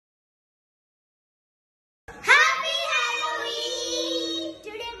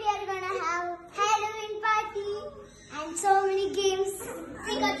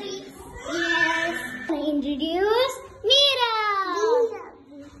trick or treat. Yes. I introduce MIRAB.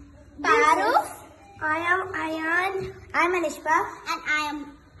 PARU. I am AYAAN. I am ALISHBA. And I am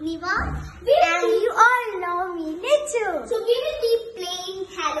NIVA. And you all know me, LACHU. So we will be playing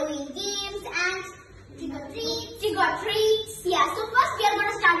Halloween games and trick or treats. Yeah. So first we are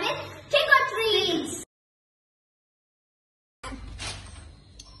going to start with trick or treats.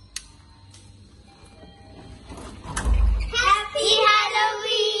 Happy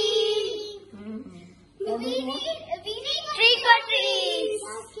Halloween! We need trick or treats.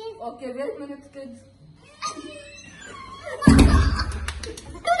 Okay, wait a minute, kids.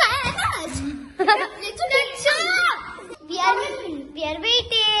 We are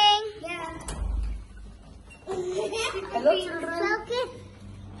waiting. Yeah. Hello, children. Okay.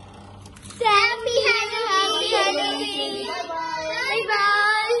 Happy Halloween. Bye bye.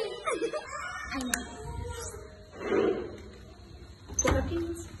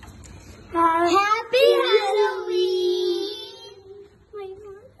 Happy Halloween.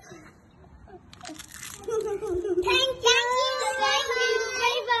 Thank you.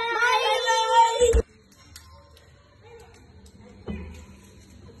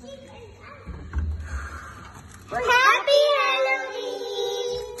 Bye bye. Happy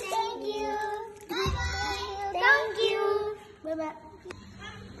Halloween. Thank you. Bye bye. Thank you. Bye bye.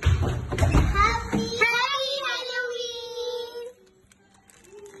 Happy Halloween.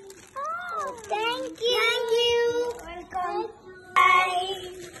 Oh, thank you. Thank you. Welcome. Bye.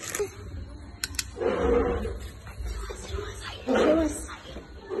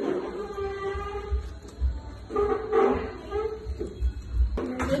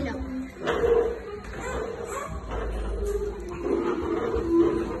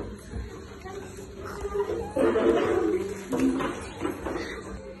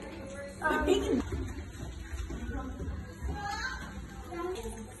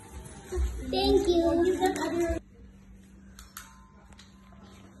 Thank you.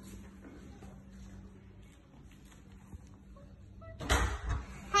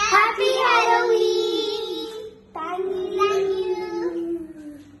 Happy Halloween. Thank you.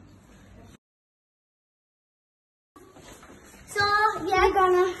 So we are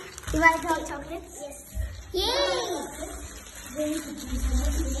gonna divide our chocolates. Yes. Yay!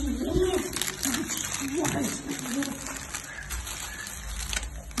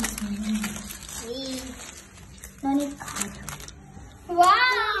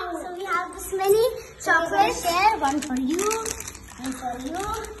 Wow! So we have this many chocolates here. One for you, one for you,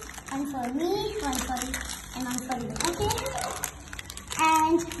 one for me, one for you, and one for you. Okay?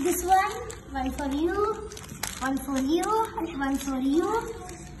 And this one for you, one for you, one for you,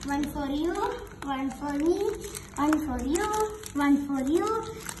 one for you, one for me, one for you, one for you,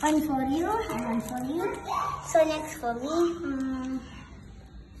 one for you, and one for you. So next for me.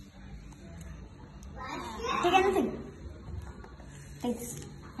 Take anything. Take this.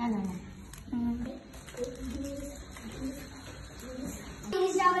 No.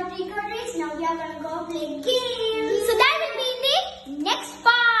 Finish our trick or treats. Now we are gonna go play games.